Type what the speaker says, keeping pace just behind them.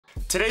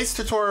Today's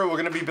tutorial,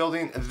 we're going to be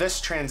building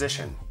this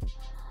transition.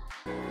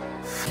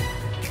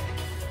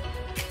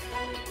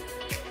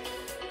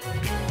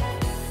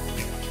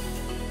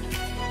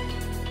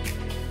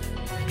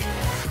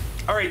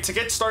 All right, to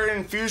get started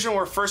in Fusion,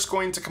 we're first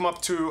going to come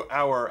up to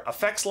our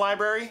effects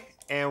library,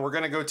 and we're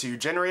going to go to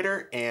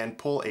generator and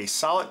pull a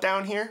solid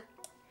down here,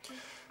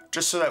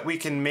 just so that we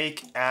can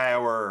make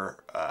our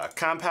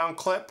compound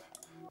clip,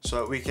 so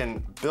that we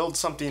can build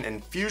something in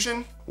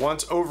Fusion.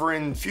 Once over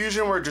in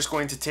Fusion, we're just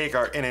going to take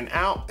our in and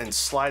out and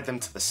slide them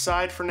to the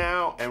side for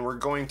now, and we're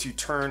going to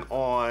turn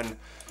on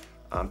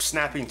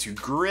snapping to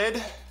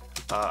grid.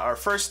 Our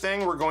first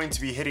thing, we're going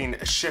to be hitting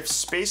Shift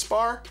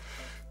Spacebar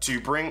to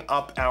bring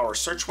up our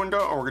search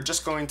window, and we're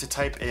just going to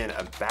type in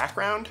a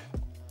background.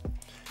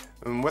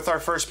 And with our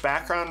first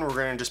background, we're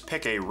going to just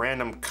pick a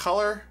random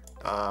color.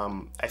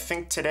 I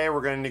think today we're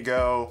going to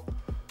go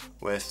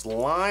with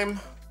lime.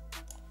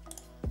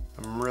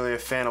 I'm really a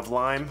fan of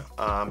lime.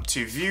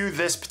 To view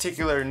this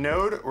particular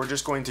node, we're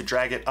just going to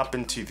drag it up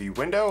into the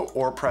window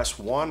or press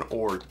 1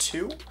 or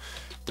 2,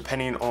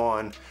 depending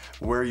on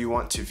where you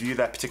want to view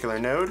that particular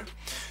node.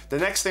 The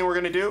next thing we're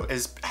going to do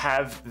is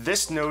have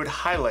this node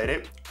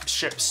highlighted,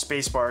 Shift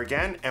Spacebar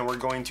again, and we're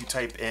going to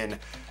type in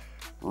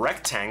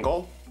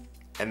rectangle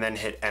and then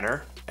hit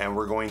enter, and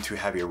we're going to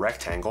have a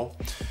rectangle.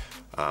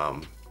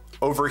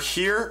 Over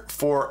here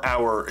for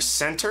our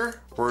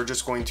center, we're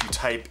just going to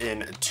type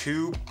in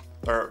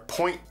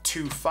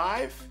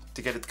 0.25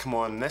 to get it to come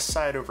on this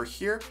side over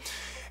here.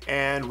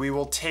 And we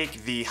will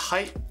take the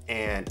height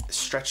and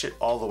stretch it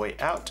all the way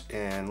out,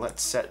 and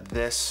let's set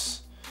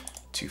this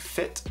to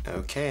fit.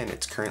 Okay, and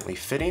it's currently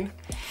fitting.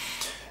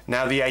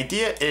 Now the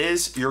idea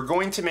is you're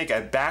going to make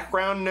a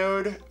background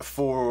node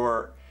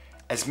for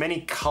as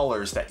many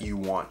colors that you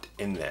want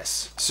in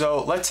this.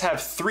 So let's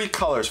have 3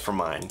 colors for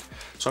mine.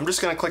 So I'm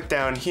just gonna click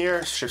down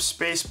here, Shift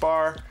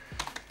Spacebar,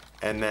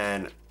 and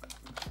then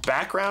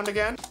background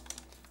again,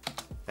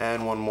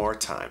 and one more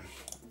time.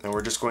 And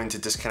we're just going to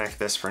disconnect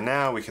this for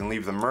now. We can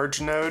leave the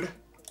merge node.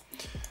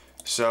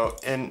 So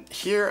in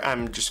here,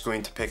 I'm just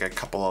going to pick a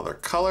couple other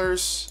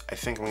colors. I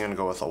think I'm gonna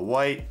go with a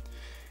white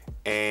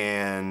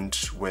and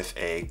with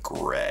a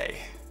gray.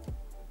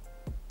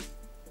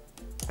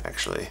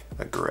 Actually,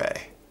 a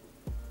gray.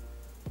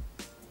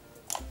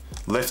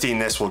 Lifting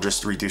this will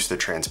just reduce the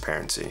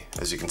transparency,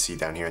 as you can see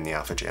down here in the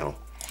alpha channel.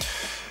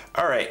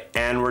 All right,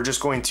 and we're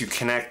just going to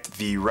connect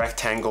the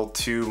rectangle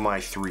to my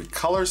 3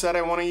 colors that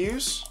I want to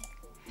use.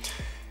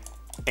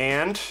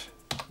 And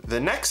the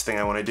next thing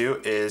I want to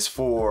do is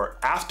for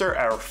after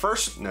our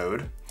first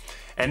node,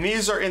 and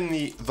these are in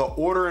the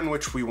order in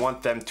which we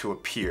want them to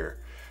appear.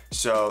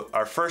 So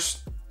our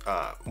first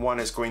one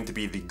is going to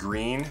be the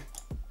green,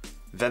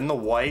 then the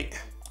white,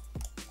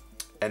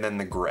 and then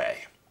the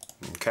gray,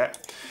 okay?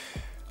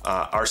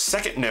 Our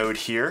second node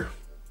here,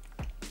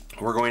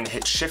 we're going to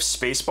hit Shift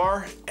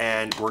Spacebar,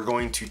 and we're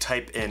going to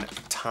type in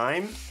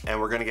time, and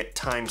we're gonna get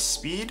time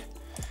speed.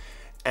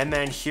 And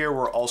then here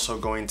we're also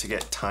going to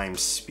get time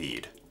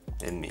speed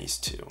in these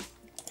 2.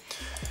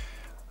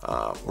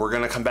 We're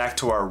gonna come back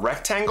to our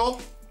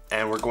rectangle,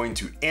 and we're going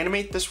to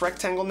animate this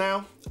rectangle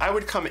now. I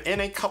would come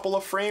in a couple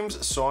of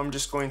frames, so I'm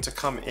just going to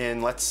come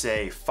in, let's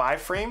say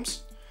 5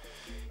 frames.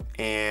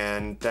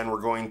 And then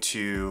we're going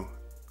to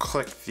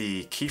click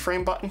the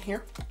keyframe button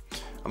here.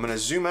 I'm gonna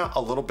zoom out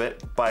a little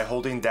bit by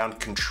holding down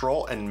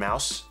Control and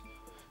mouse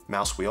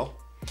wheel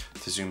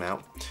to zoom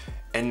out.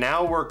 And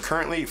now we're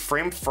currently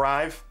frame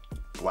 5,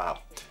 wow.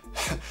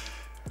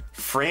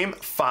 Frame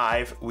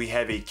 5, we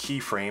have a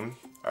keyframe,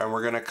 and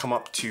we're gonna come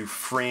up to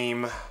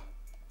frame,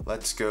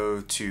 let's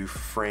go to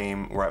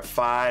frame, we're at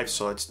 5,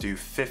 so let's do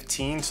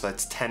 15, so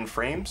that's 10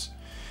 frames.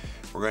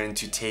 We're going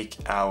to take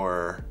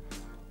our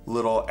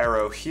little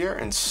arrow here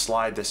and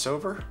slide this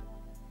over,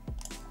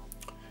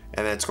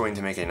 and then it's going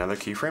to make another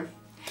keyframe.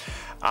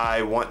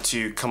 I want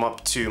to come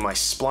up to my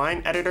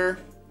spline editor,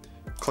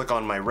 click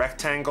on my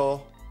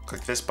rectangle,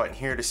 click this button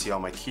here to see all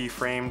my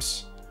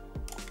keyframes,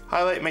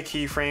 highlight my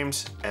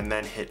keyframes, and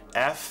then hit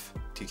F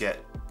to get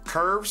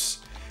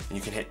curves, and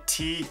you can hit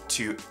T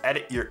to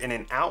edit your in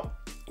and out,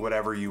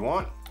 whatever you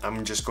want.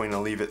 I'm just going to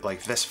leave it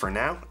like this for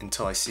now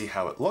until I see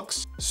how it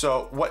looks.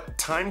 So what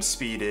time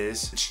speed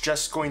is, it's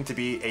just going to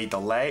be a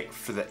delay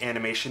for the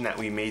animation that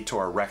we made to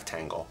our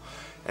rectangle.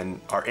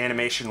 And our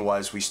animation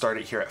was, we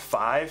started here at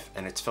 5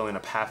 and it's filling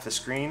up half the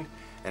screen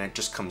and it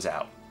just comes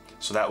out.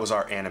 So that was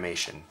our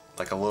animation,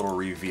 like a little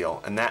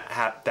reveal. And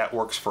that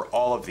works for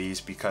all of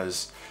these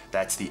because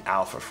that's the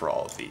alpha for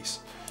all of these.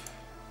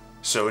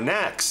 So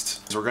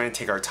next, we're going to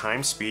take our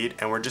time speed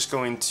and we're just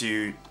going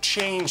to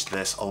change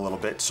this a little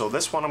bit. So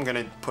this one I'm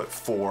going to put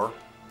 4.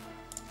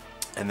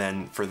 And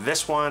then for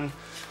this one,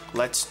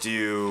 let's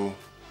do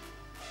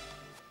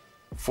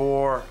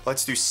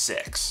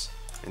 6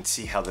 and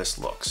see how this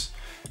looks.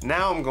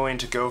 Now I'm going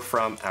to go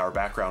from our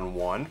background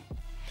 1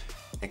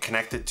 and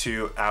connect it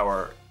to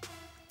our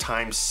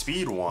time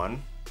speed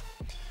 1,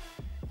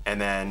 and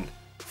then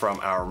from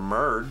our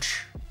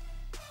merge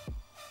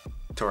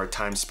to our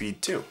time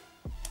speed 2.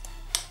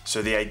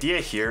 So the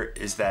idea here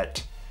is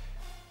that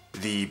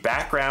the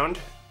background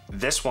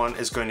this one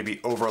is going to be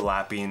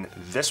overlapping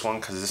this one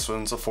because this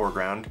one's the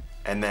foreground.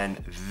 And then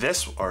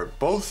this, or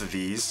both of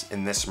these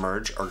in this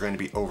merge are going to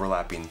be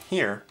overlapping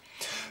here.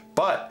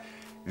 But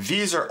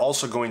these are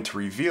also going to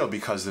reveal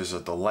because there's a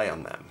delay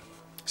on them.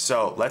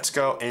 So let's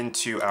go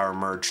into our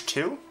merge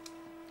 2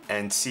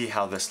 and see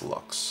how this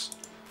looks.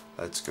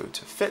 Let's go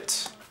to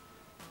fit.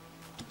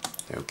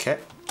 Okay.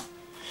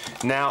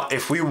 Now,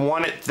 if we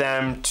wanted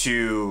them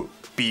to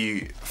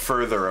be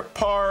further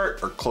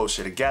apart or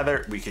closer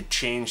together, we could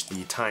change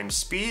the time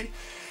speed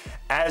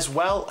as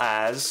well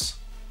as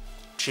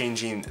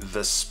changing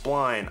the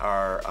spline,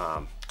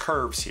 our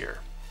curves here.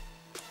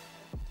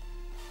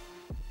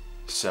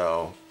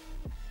 So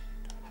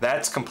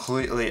that's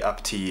completely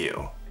up to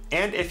you.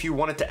 And if you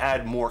wanted to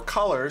add more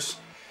colors,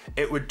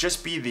 it would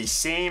just be the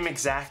same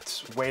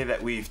exact way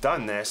that we've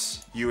done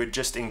this. You would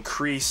just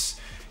increase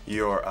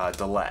your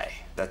delay.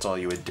 That's all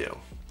you would do.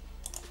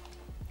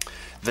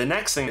 The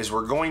next thing is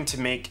we're going to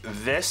make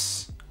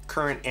this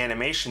current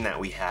animation that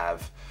we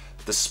have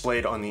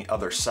displayed on the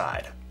other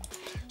side.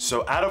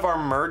 So out of our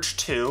merge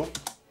 2,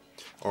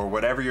 or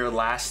whatever your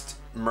last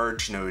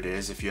merge node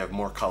is, if you have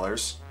more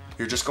colors,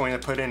 you're just going to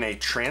put in a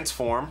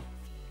transform.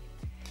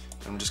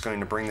 I'm just going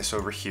to bring this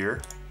over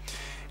here.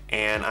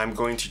 And I'm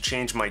going to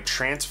change my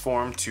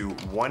transform to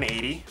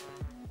 180.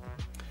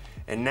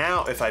 And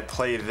now if I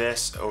play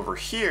this over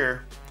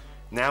here,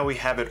 now we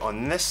have it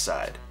on this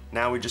side.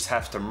 Now we just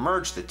have to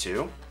merge the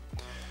two.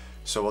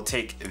 So we'll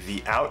take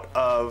the out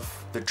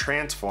of the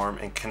transform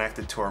and connect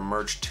it to our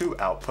merge 2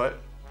 output.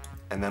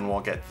 And then we'll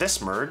get this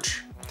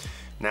merge.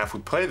 Now if we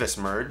play this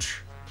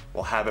merge,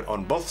 we'll have it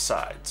on both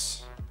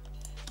sides.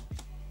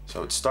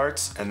 So it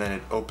starts and then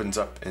it opens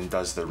up and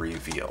does the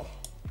reveal.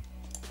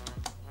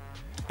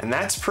 And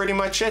that's pretty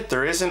much it.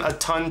 There isn't a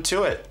ton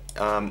to it.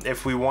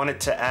 If we wanted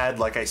to add,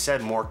 like I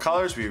said, more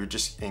colors, we would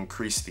just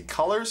increase the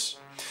colors.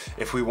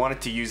 If we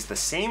wanted to use the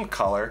same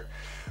color,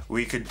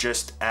 we could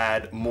just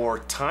add more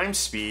time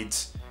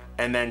speeds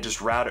and then just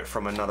route it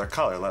from another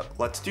color.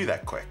 Let's do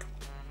that quick.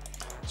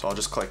 So I'll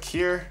just click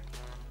here,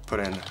 put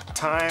in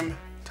time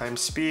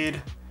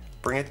speed,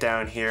 bring it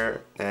down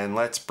here, and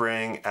let's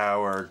bring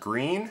our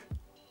green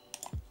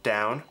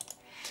down.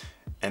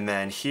 And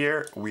then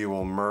here we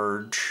will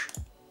merge,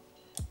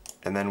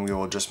 and then we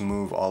will just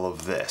move all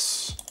of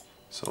this.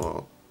 So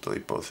we'll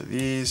delete both of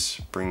these,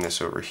 bring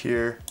this over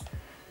here,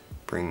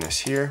 bring this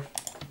here.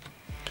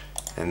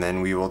 And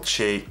then we will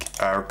take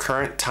our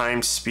current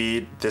time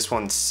speed. This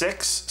one's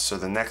 6, so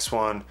the next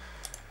one,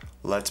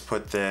 let's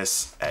put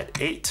this at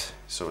 8.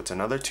 So it's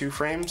another 2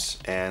 frames,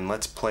 and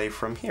let's play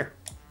from here.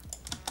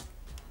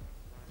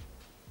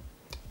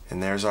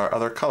 And there's our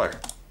other color.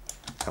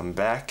 Come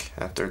back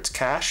after it's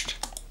cached.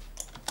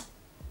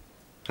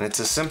 And it's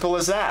as simple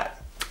as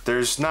that.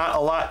 There's not a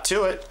lot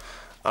to it.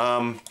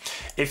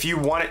 If you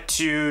wanted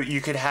to, you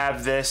could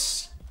have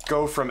this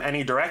go from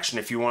any direction.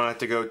 If you wanted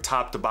to go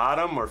top to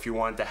bottom, or if you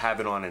wanted to have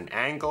it on an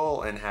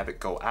angle and have it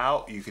go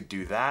out, you could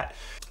do that.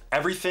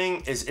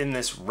 Everything is in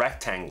this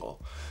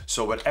rectangle.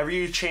 So whatever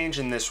you change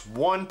in this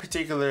one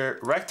particular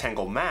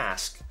rectangle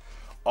mask,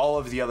 all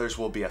of the others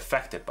will be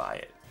affected by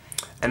it.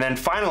 And then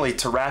finally,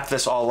 to wrap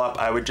this all up,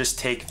 I would just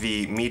take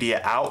the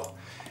media out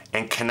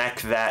and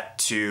connect that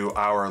to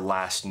our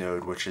last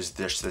node, which is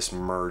this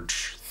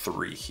merge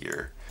 3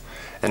 here.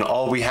 And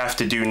all we have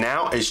to do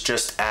now is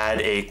just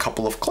add a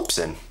couple of clips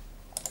in.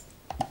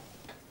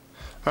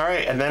 All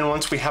right, and then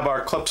once we have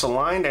our clips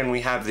aligned and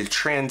we have the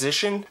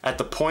transition at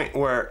the point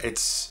where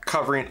it's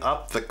covering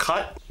up the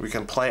cut, we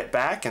can play it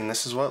back and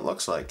this is what it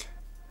looks like.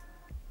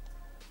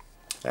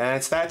 And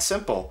it's that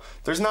simple.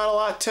 There's not a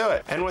lot to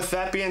it. And with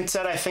that being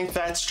said, I think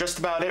that's just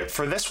about it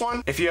for this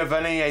one. If you have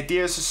any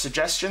ideas or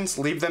suggestions,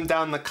 leave them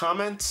down in the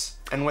comments.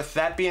 And with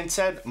that being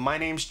said, my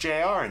name's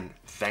JR and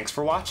thanks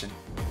for watching.